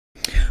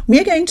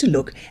We're going to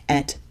look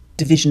at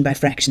division by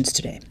fractions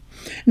today.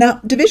 Now,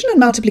 division and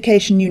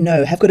multiplication, you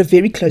know, have got a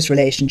very close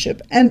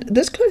relationship, and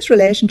this close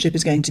relationship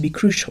is going to be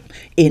crucial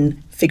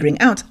in figuring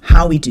out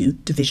how we do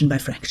division by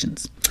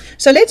fractions.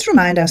 So let's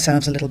remind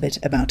ourselves a little bit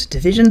about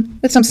division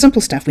with some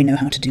simple stuff we know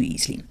how to do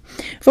easily.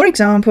 For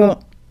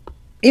example,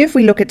 if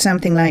we look at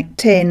something like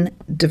 10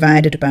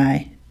 divided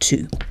by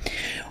 2.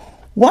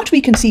 What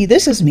we can see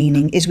this as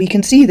meaning is we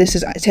can see this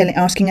as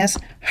asking us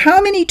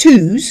how many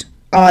 2's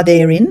are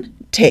there in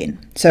 10.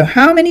 So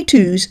how many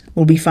 2's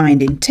will we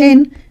find in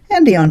 10?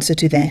 And the answer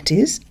to that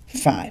is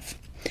 5.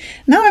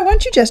 Now I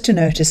want you just to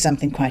notice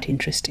something quite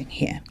interesting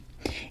here.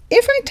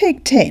 If I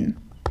take 10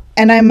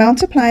 and I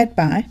multiply it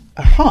by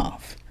a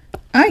half,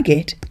 I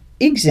get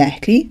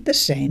exactly the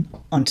same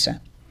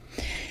answer.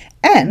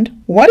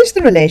 And what is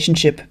the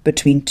relationship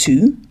between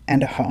 2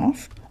 and a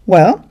half?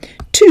 Well,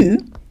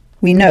 2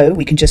 we know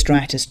we can just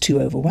write as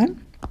 2 over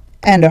 1,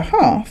 and a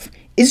half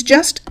is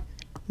just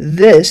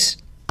this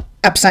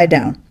upside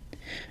down.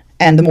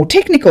 And the more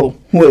technical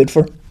word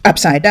for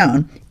upside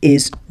down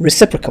is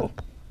reciprocal.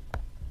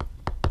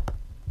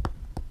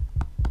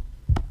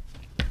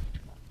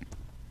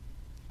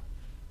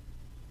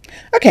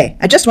 Okay,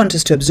 I just want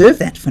us to observe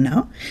that for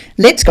now.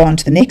 Let's go on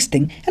to the next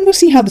thing and we'll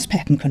see how this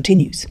pattern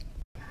continues.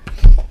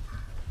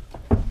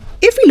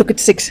 If we look at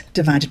 6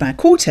 divided by a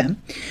quarter,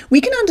 we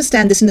can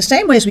understand this in the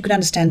same way as we could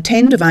understand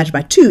 10 divided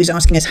by 2 is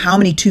asking us how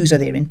many 2's are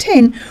there in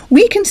 10.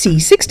 We can see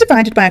 6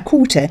 divided by a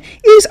quarter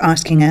is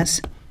asking us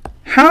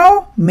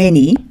how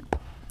many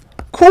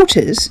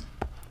quarters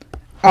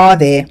are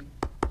there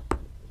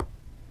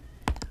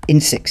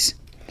in 6.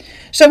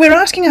 So we're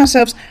asking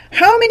ourselves,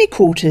 how many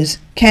quarters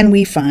can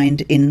we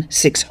find in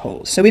 6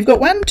 wholes? So we've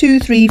got 1, 2,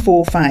 3,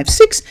 4, 5,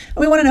 6, and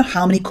we want to know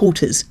how many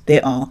quarters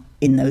there are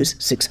in those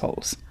 6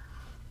 wholes.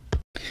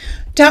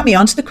 To help me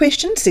answer the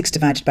question, 6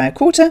 divided by a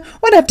quarter,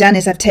 what I've done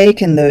is I've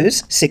taken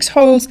those 6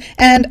 wholes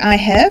and I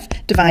have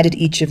divided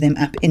each of them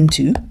up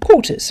into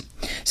quarters.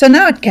 So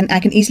now I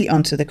can easily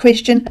answer the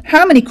question,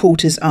 how many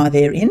quarters are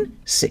there in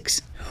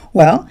 6?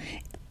 Well,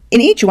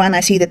 in each one I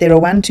see that there are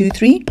 1, 2,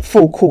 3,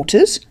 4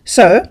 quarters.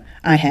 So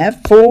I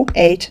have 4,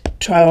 8,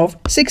 12,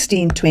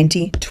 16,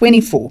 20,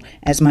 24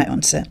 as my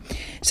answer.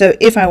 So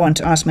if I want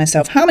to ask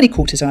myself how many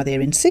quarters are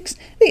there in 6,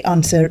 the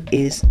answer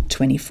is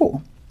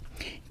 24.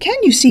 Can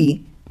you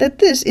see that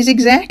this is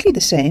exactly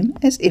the same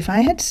as if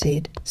I had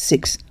said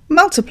 6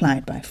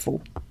 multiplied by 4?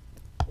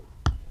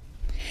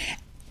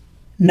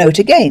 Note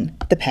again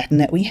the pattern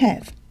that we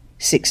have.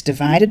 6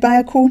 divided by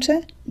a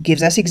quarter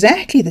gives us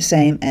exactly the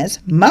same as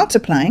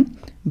multiplying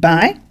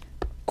by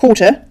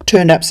quarter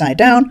turned upside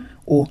down,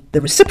 or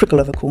the reciprocal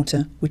of a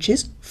quarter, which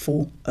is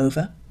 4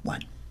 over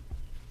 1.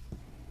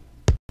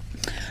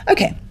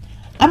 Okay.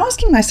 I'm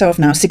asking myself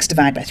now 6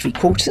 divided by 3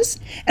 quarters,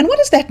 and what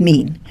does that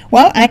mean?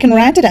 Well, I can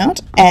write it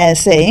out as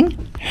saying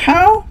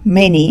how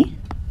many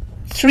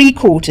 3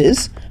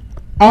 quarters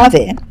are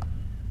there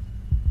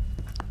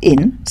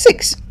in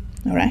 6,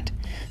 all right?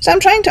 So I'm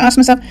trying to ask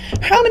myself,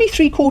 how many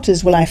 3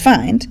 quarters will I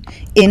find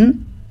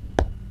in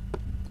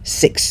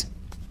 6?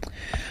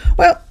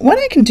 Well, what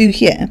I can do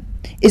here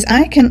is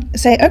I can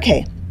say,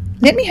 okay,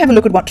 let me have a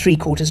look at what 3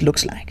 quarters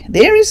looks like.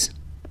 There is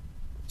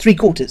 3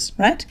 quarters,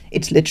 right?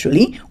 It's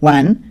literally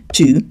 1,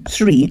 2,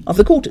 3 of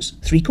the quarters,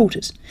 3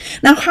 quarters.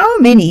 Now, how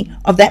many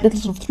of that little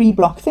sort of 3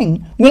 block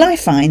thing will I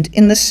find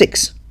in the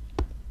 6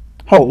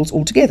 wholes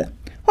altogether?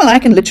 Well, I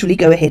can literally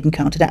go ahead and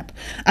count it up.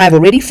 I've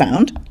already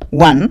found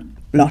 1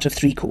 lot of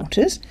 3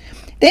 quarters.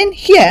 Then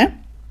here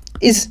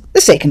is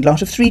the second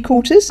lot of 3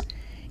 quarters.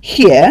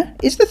 Here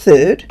is the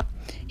third.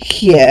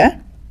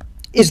 Here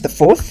is the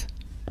fourth.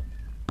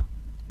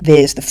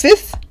 There's the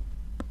fifth,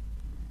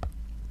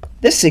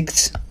 the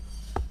 6th,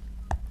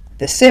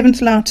 the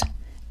 7th lot,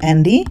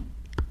 and the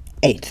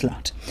 8th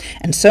lot.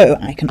 And so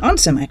I can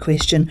answer my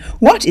question,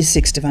 what is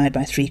 6 divided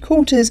by 3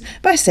 quarters,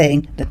 by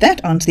saying that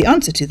the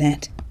answer to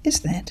that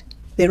is that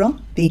there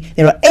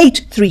are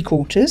 8 3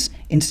 quarters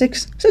in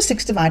 6, so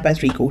 6 divided by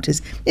 3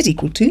 quarters is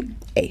equal to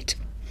 8.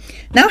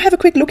 Now have a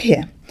quick look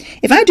here.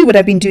 If I do what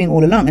I've been doing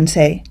all along and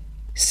say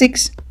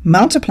 6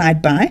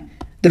 multiplied by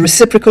the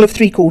reciprocal of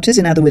 3 quarters,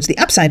 in other words, the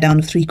upside down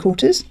of 3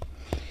 quarters,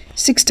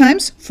 6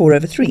 times 4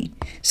 over 3.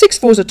 6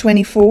 4s are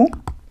 24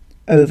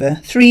 over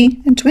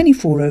 3, and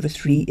 24 over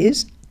 3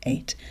 is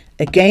 8.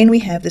 Again, we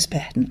have this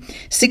pattern.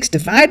 6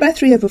 divided by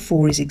 3 over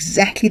 4 is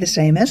exactly the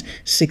same as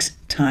 6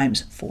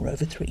 times 4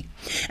 over 3.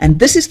 And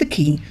this is the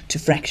key to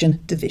fraction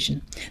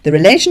division. The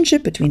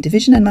relationship between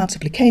division and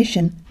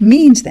multiplication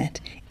means that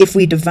if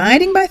we're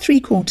dividing by 3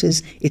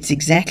 quarters, it's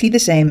exactly the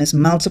same as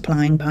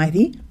multiplying by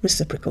the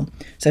reciprocal.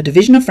 So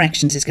division of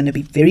fractions is going to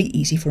be very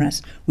easy for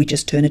us. We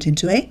just turn it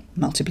into a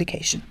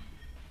multiplication.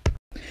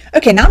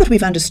 Okay, now that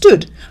we've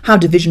understood how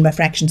division by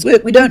fractions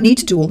work, we don't need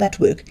to do all that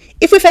work.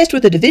 If we're faced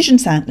with a division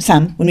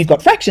sum when we've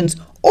got fractions,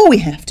 all we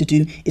have to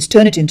do is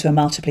turn it into a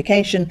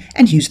multiplication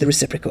and use the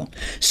reciprocal.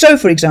 So,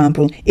 for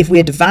example, if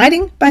we're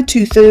dividing by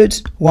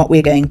 2/3, what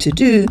we're going to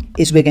do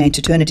is we're going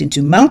to turn it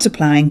into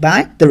multiplying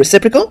by the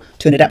reciprocal,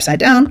 turn it upside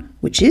down,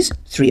 which is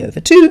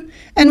 3/2.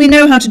 And we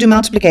know how to do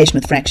multiplication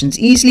with fractions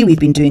easily. We've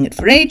been doing it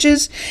for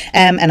ages.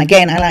 And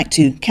again, I like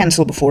to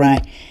cancel before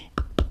I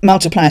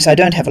multiply, so I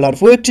don't have a lot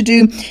of work to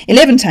do.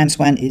 11 times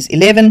 1 is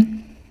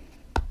 11,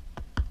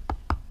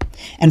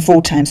 and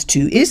 4 times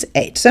 2 is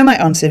 8. So my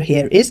answer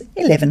here is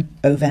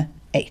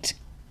 11/8.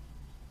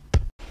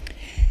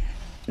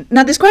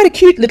 Now there's quite a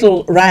cute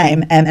little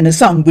rhyme and a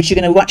song which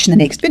you're going to watch in the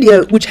next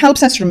video, which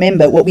helps us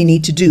remember what we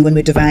need to do when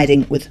we're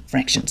dividing with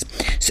fractions.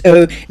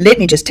 So let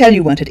me just tell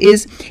you what it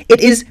is.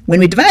 It is,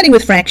 when we're dividing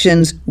with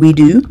fractions, we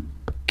do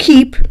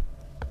keep,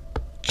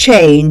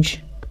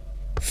 change,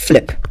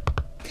 flip.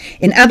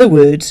 In other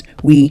words,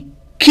 we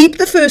keep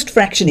the first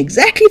fraction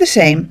exactly the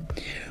same,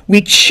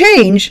 we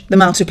change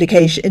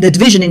the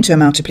division into a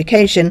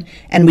multiplication,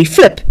 and we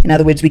flip. In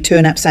other words, we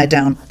turn upside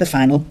down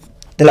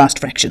the last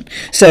fraction.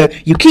 So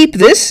you keep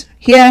this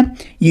here,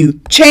 you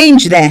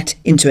change that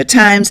into a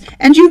times,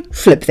 and you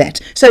flip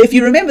that. So if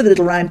you remember the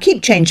little rhyme,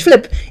 keep, change,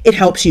 flip, it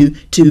helps you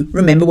to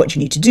remember what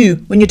you need to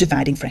do when you're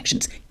dividing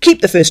fractions.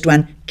 Keep the first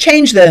one,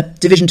 change the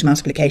division to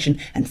multiplication,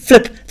 and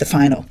flip the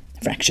final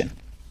fraction.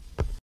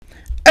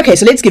 Okay,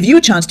 so let's give you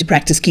a chance to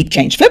practice keep,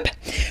 change, flip.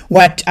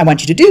 What I want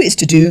you to do is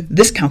to do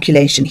this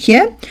calculation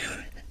here.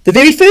 The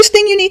very first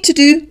thing you need to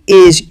do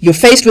is, you're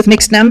faced with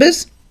mixed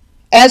numbers.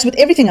 As with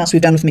everything else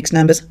we've done with mixed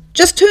numbers,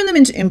 just turn them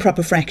into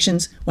improper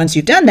fractions. Once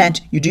you've done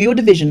that, you do your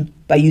division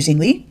by using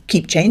the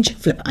keep, change,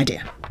 flip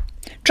idea.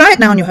 Try it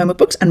now in your homework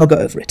books and we'll go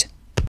over it.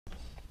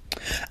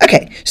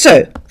 Okay,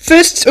 so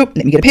let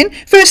me get a pen.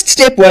 First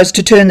step was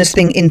to turn this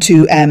thing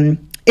into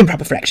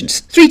improper fractions.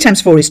 3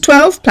 times 4 is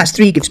 12, plus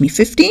 3 gives me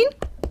 15.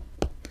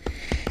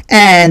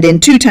 And then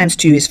 2 times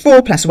 2 is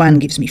 4, plus 1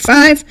 gives me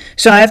 5.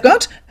 So I've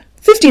got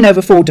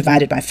 15/4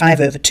 divided by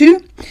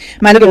 5/2.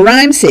 My little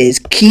rhyme says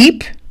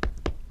keep,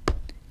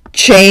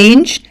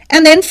 change,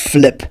 and then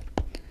flip.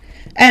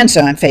 And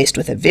so I'm faced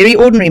with a very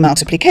ordinary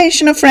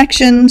multiplication of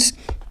fractions.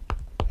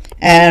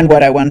 And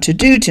what I want to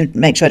do to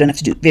make sure I don't have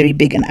to do very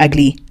big and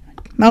ugly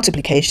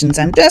multiplications,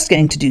 I'm just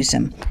going to do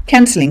some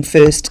cancelling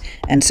first.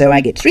 And so I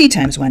get 3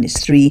 times 1 is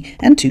 3,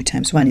 and 2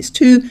 times 1 is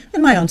 2,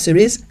 and my answer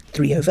is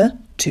 3/8.